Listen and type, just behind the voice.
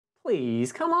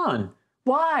Please, come on.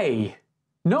 Why?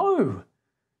 No.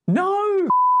 No!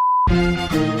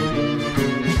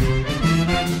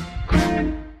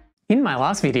 In my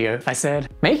last video, I said,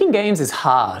 making games is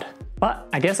hard, but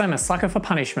I guess I'm a sucker for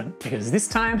punishment because this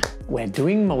time we're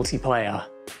doing multiplayer.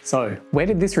 So where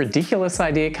did this ridiculous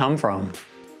idea come from?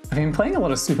 I've been playing a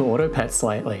lot of Super Auto Pets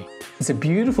lately. It's a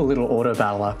beautiful little auto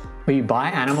battler where you buy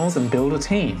animals and build a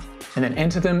team, and then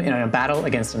enter them in a battle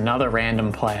against another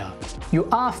random player. You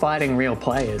are fighting real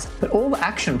players, but all the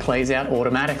action plays out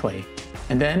automatically.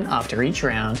 And then after each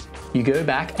round, you go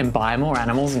back and buy more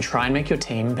animals and try and make your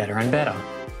team better and better.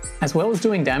 As well as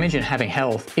doing damage and having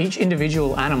health, each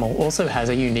individual animal also has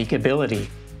a unique ability.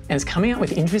 And it's coming up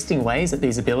with interesting ways that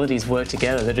these abilities work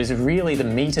together that is really the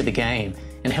meat of the game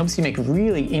and helps you make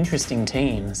really interesting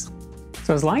teams.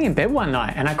 So I was lying in bed one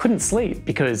night and I couldn't sleep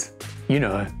because, you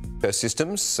know, Our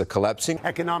systems are collapsing.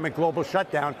 Economic global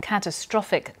shutdown.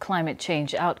 Catastrophic climate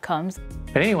change outcomes.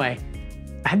 But anyway,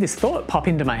 I had this thought pop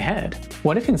into my head.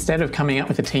 What if instead of coming up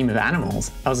with a team of animals,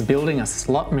 I was building a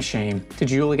slot machine to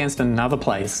duel against another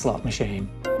player's slot machine?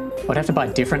 I'd have to buy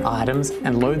different items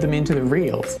and load them into the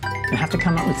reels, and have to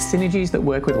come up with synergies that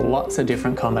work with lots of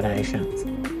different combinations.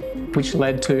 Which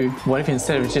led to, what if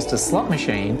instead of just a slot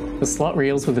machine, the slot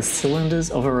reels were the cylinders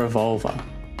of a revolver?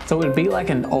 So it would be like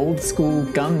an old school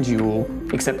gun duel,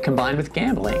 except combined with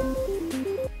gambling.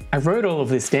 I wrote all of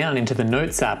this down into the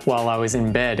Notes app while I was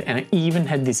in bed, and it even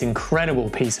had this incredible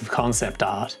piece of concept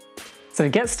art. So to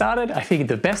get started, I figured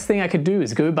the best thing I could do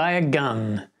is go buy a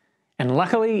gun. And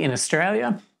luckily in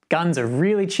Australia, guns are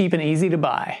really cheap and easy to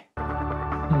buy.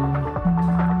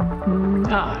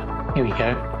 Ah, here we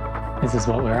go. This is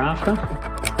what we're after.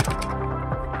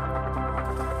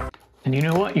 And you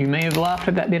know what? You may have laughed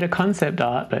at that bit of concept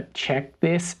art, but check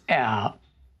this out.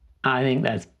 I think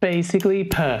that's basically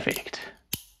perfect.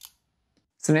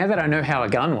 So now that I know how a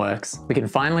gun works, we can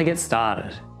finally get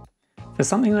started. For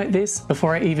something like this,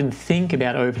 before I even think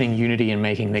about opening Unity and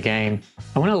making the game,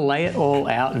 I want to lay it all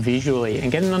out visually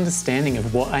and get an understanding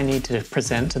of what I need to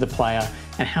present to the player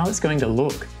and how it's going to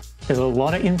look. There's a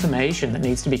lot of information that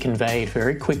needs to be conveyed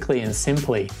very quickly and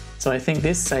simply, so I think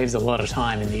this saves a lot of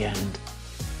time in the end.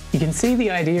 You can see the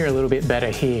idea a little bit better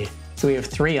here. So we have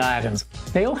 3 items.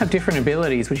 They all have different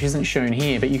abilities, which isn't shown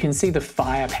here, but you can see the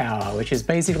firepower, which is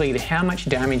basically how much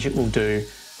damage it will do,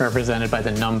 represented by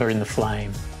the number in the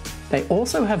flame. They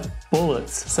also have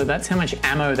bullets, so that's how much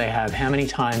ammo they have, how many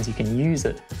times you can use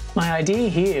it. My idea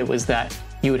here was that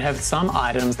you would have some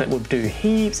items that would do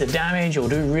heaps of damage or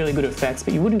do really good effects,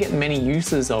 but you wouldn't get many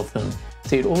uses of them.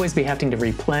 So you'd always be having to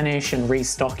replenish and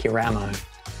restock your ammo.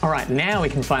 Alright, now we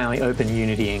can finally open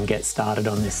Unity and get started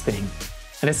on this thing.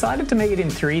 I decided to make it in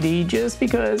 3D just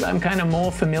because I'm kind of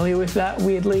more familiar with that,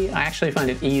 weirdly. I actually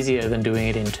find it easier than doing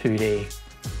it in 2D.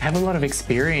 I have a lot of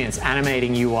experience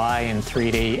animating UI in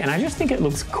 3D and I just think it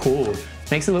looks cool.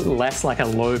 Makes it look less like a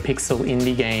low pixel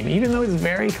indie game, even though it's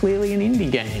very clearly an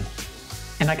indie game.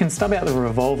 And I can stub out the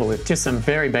revolver with just some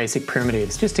very basic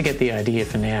primitives just to get the idea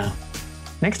for now.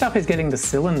 Next up is getting the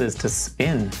cylinders to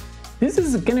spin. This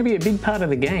is going to be a big part of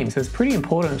the game, so it's pretty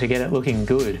important to get it looking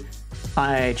good.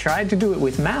 I tried to do it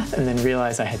with math and then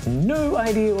realized I had no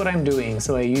idea what I'm doing,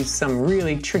 so I used some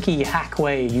really tricky hack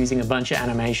way using a bunch of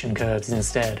animation curves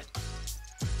instead.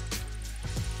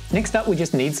 Next up, we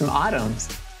just need some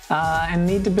items, and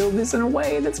need to build this in a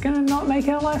way that's going to not make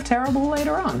our life terrible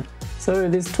later on. So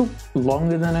this took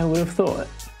longer than I would have thought.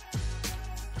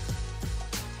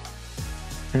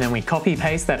 And then we copy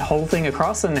paste that whole thing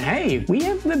across and hey, we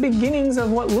have the beginnings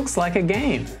of what looks like a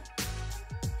game.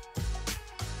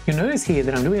 You'll notice here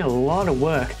that I'm doing a lot of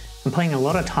work and playing a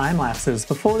lot of time lapses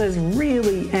before there's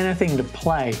really anything to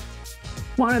play.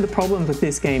 One of the problems with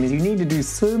this game is you need to do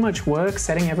so much work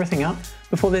setting everything up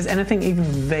before there's anything even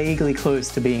vaguely close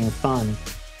to being fun.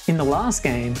 In the last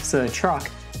game, Sir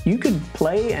Truck, you could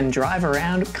play and drive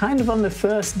around kind of on the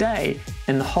first day,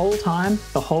 and the whole time,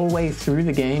 the whole way through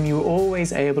the game, you were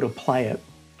always able to play it.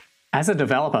 As a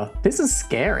developer, this is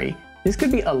scary. This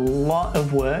could be a lot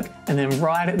of work, and then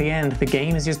right at the end, the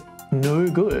game is just no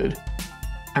good.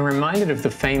 I'm reminded of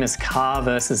the famous car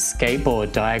versus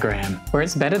skateboard diagram, where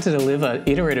it's better to deliver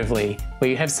iteratively, where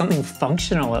you have something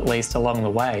functional at least along the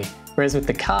way. Whereas with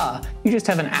the car, you just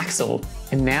have an axle.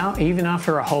 And now, even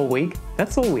after a whole week,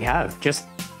 that's all we have, just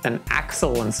an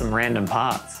axle and some random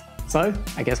parts. So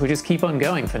I guess we just keep on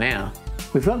going for now.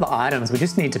 We've got the items, we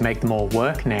just need to make them all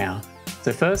work now.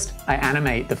 So first, I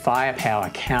animate the firepower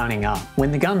counting up.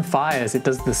 When the gun fires, it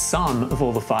does the sum of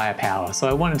all the firepower, so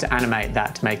I wanted to animate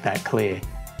that to make that clear.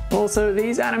 Also,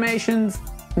 these animations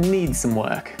need some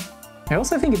work. I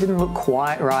also think it didn't look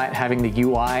quite right having the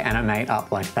UI animate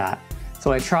up like that.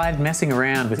 So I tried messing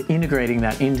around with integrating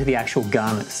that into the actual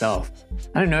gun itself.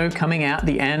 I don't know, coming out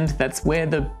the end, that's where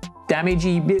the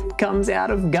damagey bit comes out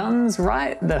of guns,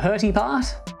 right? The hurty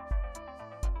part?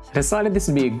 I decided this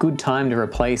would be a good time to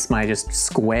replace my just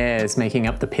squares making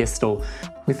up the pistol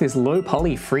with this low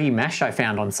poly free mesh I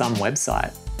found on some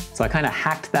website. So I kind of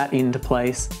hacked that into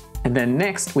place. And then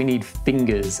next we need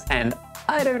fingers, and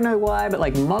I don't know why, but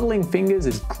like modeling fingers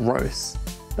is gross.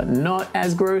 But not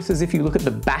as gross as if you look at the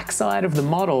backside of the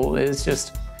model.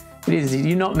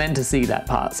 You're not meant to see that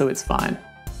part, so it's fine.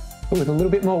 But with a little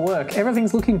bit more work,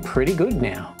 everything's looking pretty good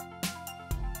now.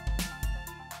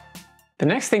 The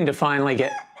next thing to finally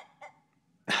get...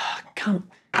 Can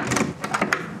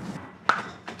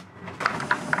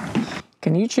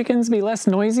you chickens be less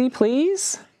noisy,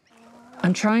 please?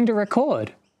 I'm trying to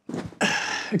record.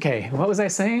 Okay, what was I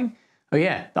saying? Oh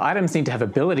yeah, the items need to have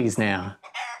abilities now.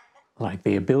 Like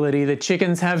the ability that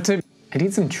chickens have to... I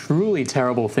did some truly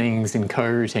terrible things in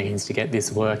coroutines to get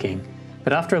this working.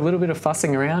 But after a little bit of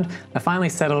fussing around, I finally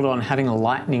settled on having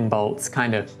lightning bolts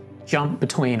kind of jump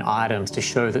between items to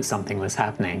show that something was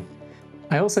happening.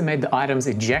 I also made the items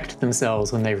eject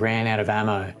themselves when they ran out of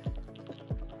ammo.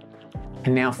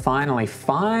 And now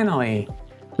finally,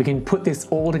 we can put this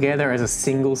all together as a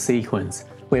single sequence,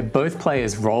 where both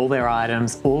players roll their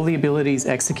items, all the abilities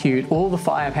execute, all the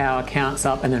firepower counts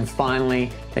up, and then finally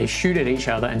they shoot at each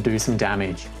other and do some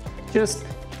damage. Just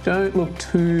don't look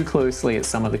too closely at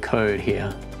some of the code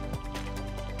here.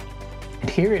 And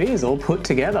here it is all put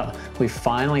together. We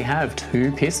finally have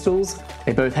two pistols,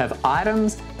 they both have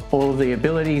items, all of the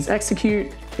abilities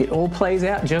execute, it all plays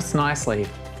out just nicely.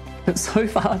 But so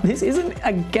far, this isn't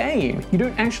a game. You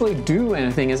don't actually do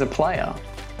anything as a player.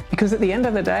 Because at the end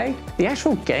of the day, the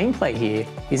actual gameplay here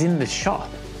is in the shop.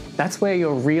 That's where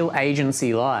your real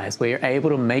agency lies, where you're able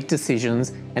to make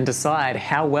decisions and decide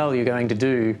how well you're going to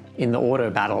do in the auto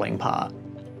battling part.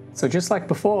 So just like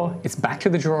before, it's back to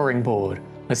the drawing board.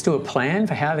 Let's do a plan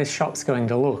for how this shop's going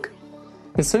to look.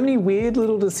 There's so many weird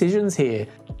little decisions here,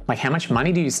 like how much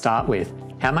money do you start with?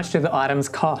 How much do the items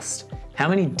cost? How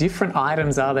many different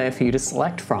items are there for you to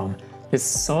select from? There's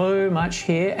so much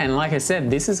here, and like I said,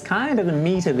 this is kind of the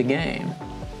meat of the game.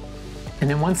 And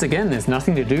then once again, there's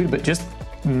nothing to do but just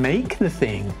make the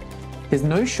thing. There's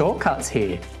no shortcuts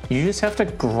here. You just have to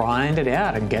grind it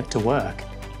out and get to work.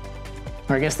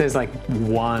 Or I guess there's like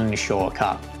one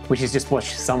shortcut, which is just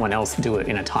watch someone else do it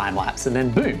in a time lapse, and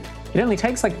then boom, it only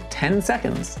takes like 10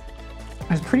 seconds.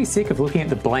 I was pretty sick of looking at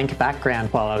the blank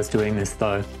background while I was doing this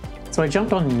though. So I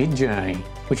jumped on Midjourney,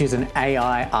 which is an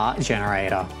AI art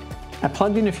generator. I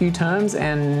plugged in a few terms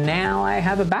and now I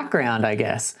have a background, I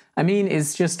guess. I mean,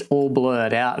 it's just all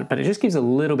blurred out, but it just gives a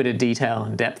little bit of detail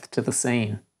and depth to the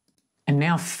scene. And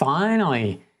now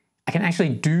finally, I can actually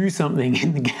do something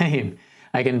in the game.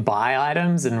 I can buy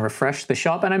items and refresh the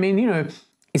shop. And I mean, you know,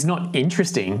 it's not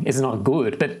interesting, it's not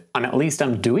good, but at least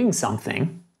I'm doing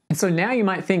something. And so now you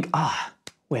might think,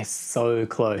 we're so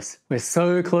close. We're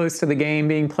so close to the game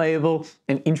being playable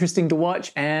and interesting to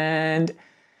watch, and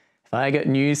if I got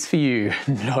news for you,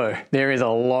 no, there is a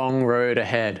long road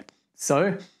ahead.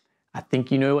 So I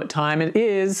think you know what time it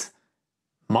is.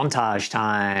 Montage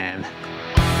time.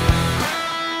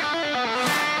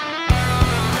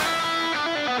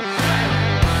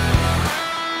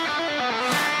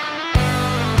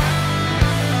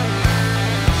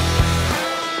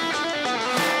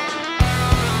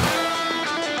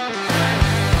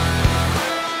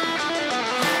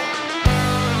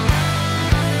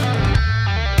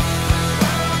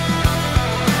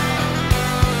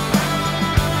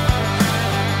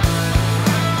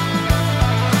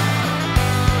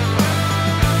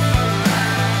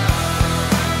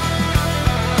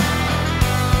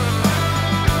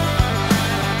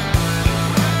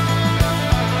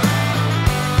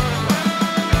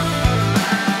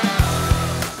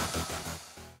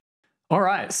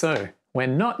 Alright, so we're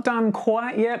not done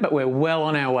quite yet, but we're well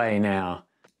on our way now.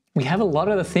 We have a lot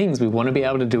of the things we want to be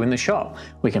able to do in the shop.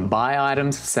 We can buy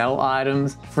items, sell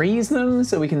items, freeze them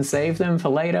so we can save them for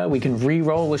later, we can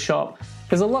re-roll the shop.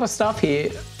 There's a lot of stuff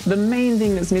here. The main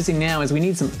thing that's missing now is we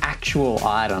need some actual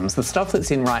items. The stuff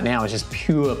that's in right now is just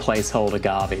pure placeholder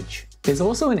garbage. There's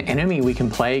also an enemy we can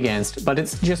play against, but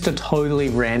it's just a totally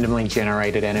randomly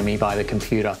generated enemy by the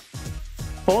computer.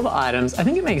 For the items, I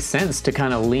think it makes sense to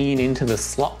kind of lean into the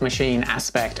slot machine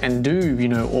aspect and do, you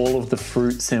know, all of the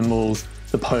fruit symbols,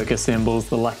 the poker symbols,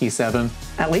 the lucky 7,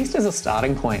 at least as a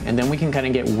starting point, and then we can kind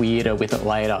of get weirder with it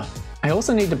later. I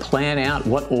also need to plan out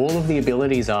what all of the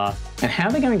abilities are and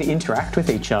how they're going to interact with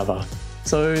each other.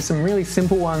 So some really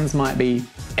simple ones might be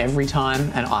every time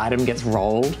an item gets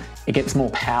rolled, it gets more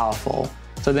powerful.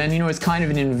 So then, it's kind of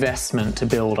an investment to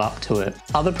build up to it.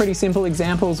 Other pretty simple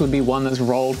examples would be one that's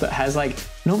rolled that has like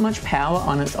not much power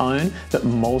on its own, but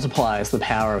multiplies the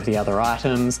power of the other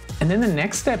items. And then the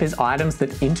next step is items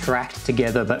that interact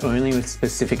together, but only with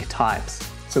specific types.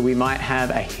 So we might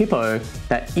have a hippo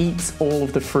that eats all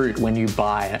of the fruit when you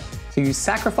buy it. So you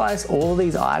sacrifice all of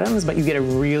these items, but you get a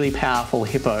really powerful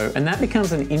hippo, and that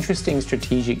becomes an interesting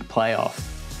strategic playoff.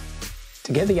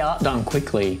 To get the art done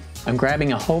quickly, I'm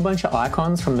grabbing a whole bunch of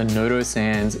icons from the Noto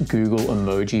Sans Google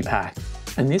Emoji Pack.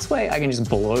 And this way I can just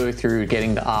blow through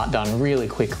getting the art done really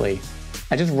quickly.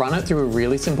 I just run it through a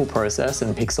really simple process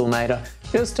in Pixelmator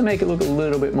just to make it look a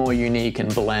little bit more unique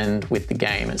and blend with the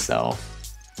game itself.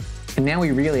 And now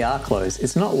we really are close.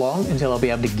 It's not long until I'll be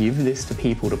able to give this to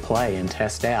people to play and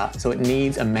test out, so it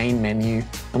needs a main menu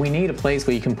and we need a place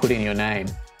where you can put in your name.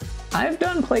 I've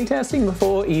done playtesting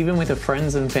before, even with a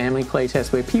friends and family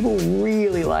playtest, where people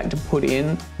really like to put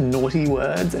in naughty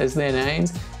words as their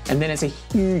names, and then it's a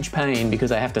huge pain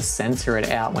because I have to censor it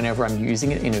out whenever I'm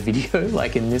using it in a video,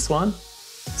 like in this one.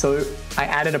 So I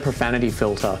added a profanity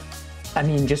filter. I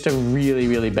mean, just a really,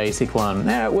 really basic one.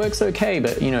 Now it works okay,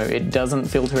 but it doesn't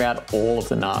filter out all of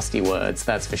the nasty words,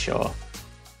 that's for sure.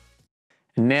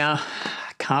 And now,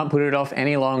 I can't put it off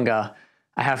any longer.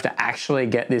 I have to actually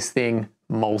get this thing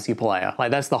multiplayer.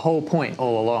 Like, that's the whole point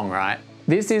all along, right?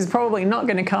 This is probably not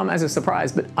going to come as a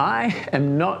surprise, but I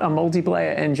am not a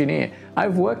multiplayer engineer.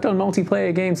 I've worked on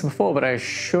multiplayer games before, but I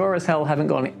sure as hell haven't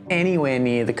gone anywhere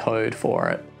near the code for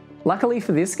it. Luckily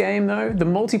for this game though, the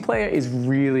multiplayer is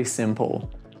really simple.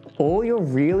 All you're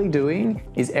really doing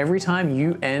is every time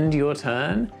you end your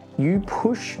turn, you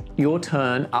push your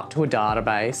turn up to a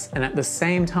database, and at the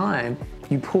same time,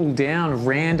 you pull down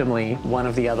randomly one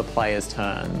of the other player's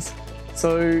turns.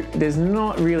 So there's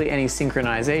not really any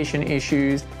synchronization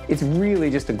issues, it's really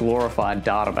just a glorified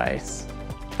database.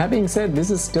 That being said,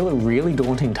 this is still a really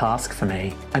daunting task for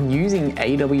me. I'm using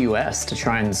AWS to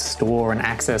try and store and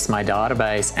access my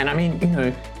database, and I mean,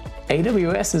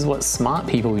 AWS is what smart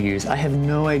people use. I have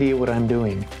no idea what I'm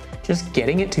doing. Just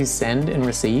getting it to send and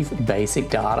receive basic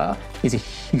data is a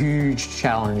huge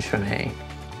challenge for me.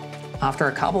 After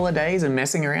a couple of days of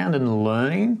messing around and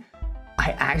learning,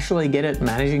 I actually get it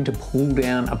managing to pull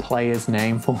down a player's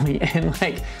name for me, and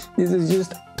like, this is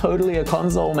just totally a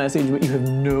console message, but you have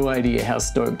no idea how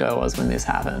stoked I was when this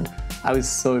happened. I was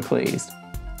so pleased.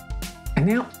 And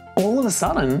now, all of a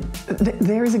sudden,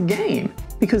 there is a game,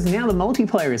 because now the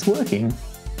multiplayer is working.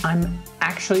 I'm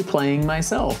actually playing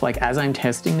myself. Like, as I'm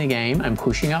testing the game, I'm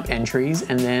pushing up entries,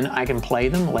 and then I can play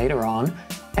them later on.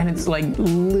 And it's like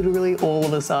literally all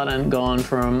of a sudden gone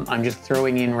from I'm just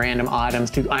throwing in random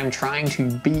items to I'm trying to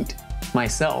beat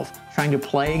myself, trying to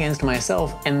play against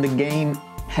myself, and the game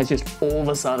has just all of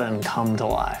a sudden come to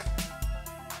life.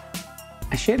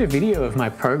 I shared a video of my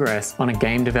progress on a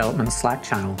game development Slack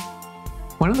channel.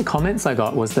 One of the comments I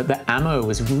got was that the ammo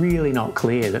was really not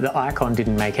clear, that the icon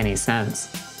didn't make any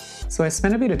sense. So I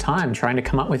spent a bit of time trying to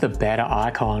come up with a better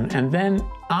icon, and then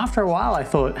after a while I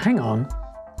thought, hang on,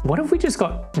 what if we just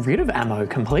got rid of ammo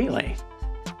completely?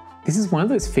 This is one of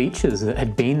those features that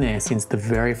had been there since the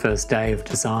very first day of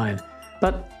design,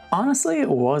 but honestly it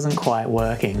wasn't quite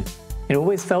working. It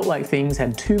always felt like things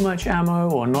had too much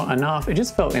ammo or not enough. It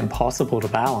just felt impossible to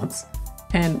balance.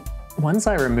 And once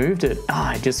I removed it,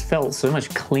 it just felt so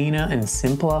much cleaner and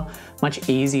simpler, much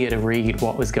easier to read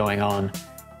what was going on.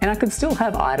 And I could still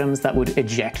have items that would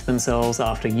eject themselves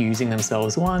after using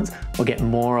themselves once or get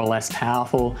more or less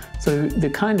powerful, so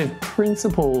the kind of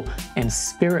principle and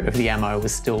spirit of the ammo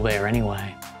was still there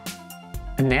anyway.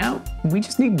 And now we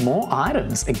just need more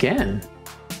items again.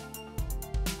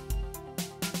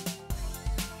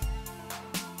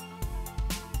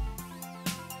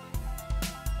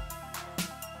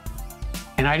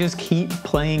 And I just keep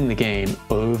playing the game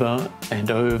over and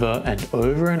over and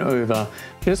over and over,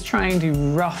 just trying to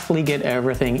roughly get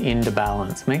everything into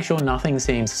balance. Make sure nothing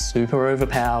seems super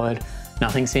overpowered,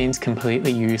 nothing seems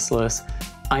completely useless.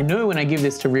 I know when I give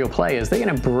this to real players, they're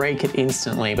gonna break it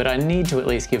instantly, but I need to at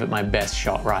least give it my best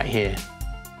shot right here.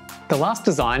 The last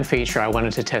design feature I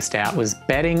wanted to test out was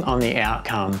betting on the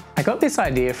outcome. I got this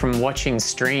idea from watching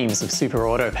streams of Super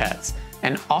Auto Pets.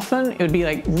 And often it would be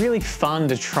like really fun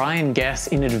to try and guess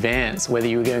in advance whether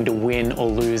you were going to win or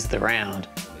lose the round.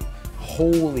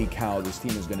 Holy cow, this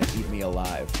team is gonna eat me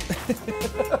alive.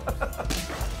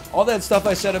 All that stuff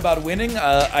I said about winning,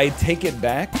 I take it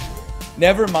back.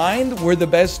 Never mind, we're the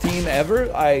best team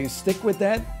ever. I stick with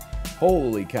that.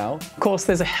 Holy cow. Of course,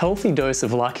 there's a healthy dose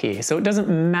of luck here, so it doesn't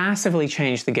massively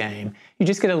change the game. You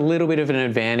just get a little bit of an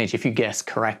advantage if you guess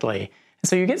correctly.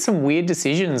 So you get some weird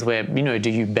decisions where, do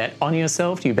you bet on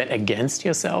yourself? Do you bet against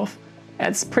yourself?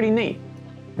 It's pretty neat.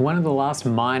 One of the last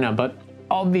minor but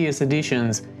obvious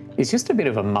additions is just a bit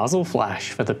of a muzzle flash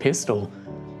for the pistol.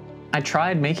 I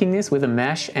tried making this with a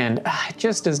mesh and it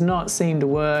just does not seem to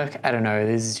work. I don't know,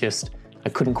 this is just, I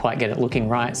couldn't quite get it looking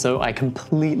right, so I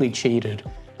completely cheated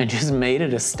and just made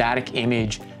it a static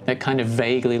image that kind of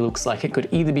vaguely looks like it could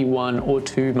either be 1 or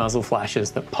 2 muzzle flashes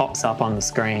that pops up on the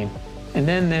screen. And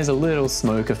then there's a little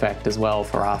smoke effect as well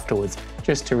for afterwards,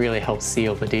 just to really help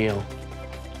seal the deal.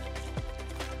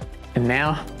 And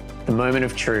now, the moment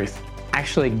of truth.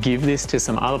 Actually give this to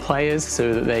some other players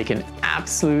so that they can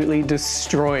absolutely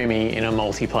destroy me in a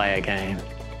multiplayer game.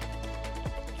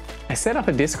 I set up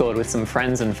a Discord with some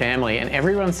friends and family and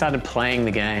everyone started playing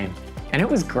the game. And it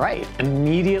was great.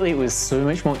 Immediately it was so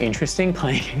much more interesting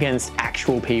playing against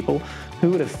actual people.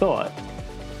 Who would have thought?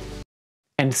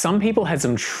 And some people had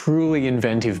some truly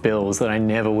inventive builds that I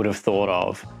never would have thought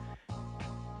of.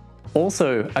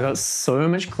 Also, I got so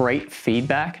much great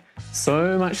feedback,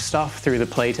 so much stuff through the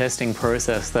playtesting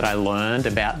process that I learned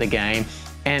about the game,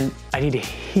 and I did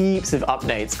heaps of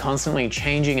updates, constantly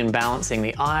changing and balancing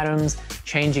the items,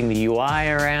 changing the UI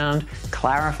around,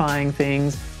 clarifying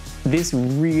things. This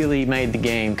really made the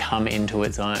game come into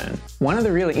its own. One of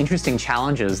the really interesting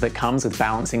challenges that comes with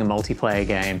balancing a multiplayer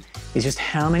game is just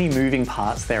how many moving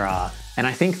parts there are, and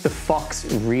I think the fox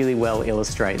really well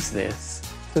illustrates this.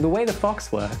 So the way the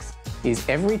fox works is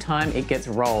every time it gets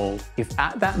rolled, if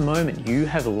at that moment you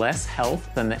have less health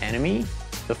than the enemy,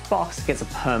 the fox gets a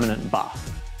permanent buff.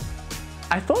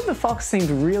 I thought the fox seemed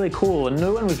really cool and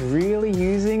no one was really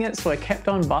using it, so I kept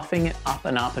on buffing it up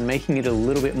and making it a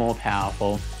little bit more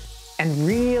powerful. And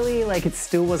really, it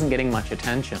still wasn't getting much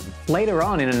attention. Later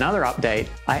on in another update,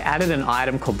 I added an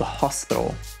item called the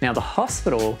hospital. Now the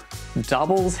hospital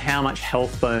doubles how much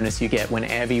health bonus you get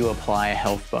whenever you apply a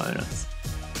health bonus.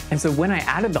 And so when I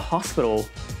added the hospital,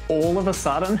 all of a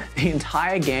sudden, the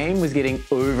entire game was getting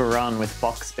overrun with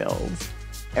fox builds.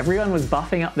 Everyone was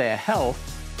buffing up their health,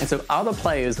 and so other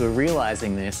players were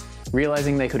realizing this,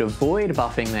 realizing they could avoid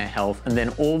buffing their health and then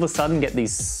all of a sudden get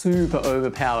these super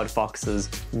overpowered foxes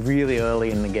really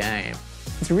early in the game.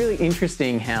 It's really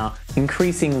interesting how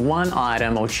increasing one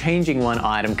item or changing one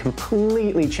item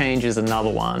completely changes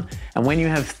another one. And when you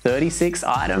have 36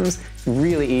 items, it's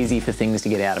really easy for things to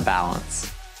get out of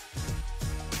balance.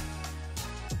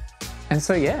 And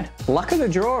so yeah, Luck of the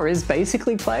Draw is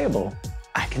basically playable.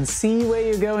 I can see where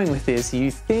you're going with this.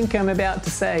 You think I'm about to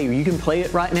say you can play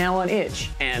it right now on itch,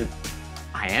 and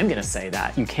I am gonna say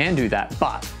that, you can do that,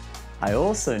 but I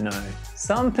also know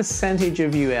some percentage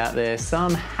of you out there,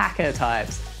 some hacker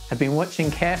types, have been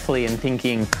watching carefully and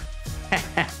thinking,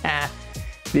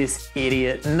 this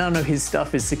idiot, none of his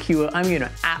stuff is secure, I'm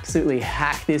gonna absolutely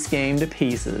hack this game to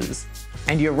pieces.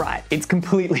 And you're right, it's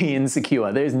completely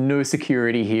insecure. There's no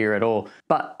security here at all.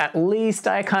 But at least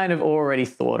I kind of already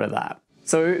thought of that.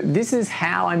 So this is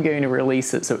how I'm going to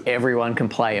release it so everyone can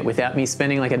play it without me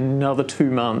spending another 2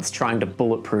 months trying to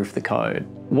bulletproof the code.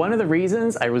 One of the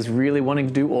reasons I was really wanting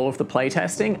to do all of the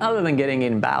playtesting, other than getting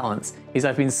in balance, is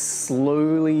I've been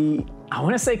slowly, I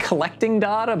want to say collecting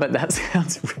data, but that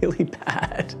sounds really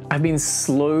bad. I've been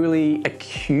slowly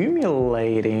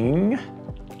accumulating.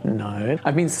 No,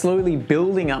 I've been slowly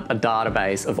building up a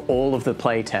database of all of the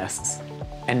playtests.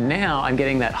 And now I'm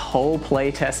getting that whole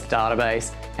playtest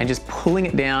database and just pulling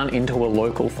it down into a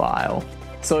local file.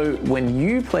 So when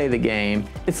you play the game,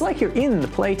 it's like you're in the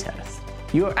playtest.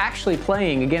 You're actually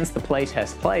playing against the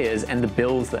playtest players and the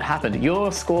builds that happened.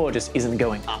 Your score just isn't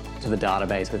going up to the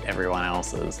database with everyone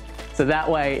else's. So that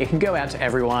way it can go out to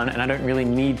everyone and I don't really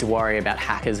need to worry about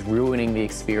hackers ruining the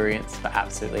experience for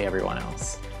absolutely everyone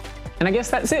else. And I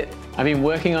guess that's it. I've been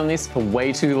working on this for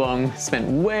way too long, spent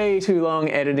way too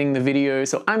long editing the video,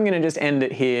 so I'm gonna just end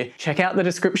it here. Check out the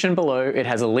description below. It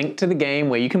has a link to the game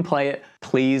where you can play it.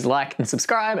 Please like and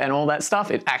subscribe and all that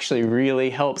stuff. It actually really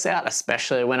helps out,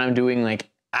 especially when I'm doing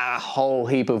a whole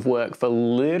heap of work for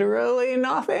literally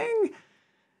nothing.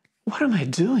 What am I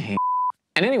doing?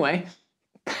 And anyway,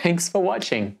 thanks for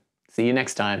watching. See you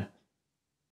next time.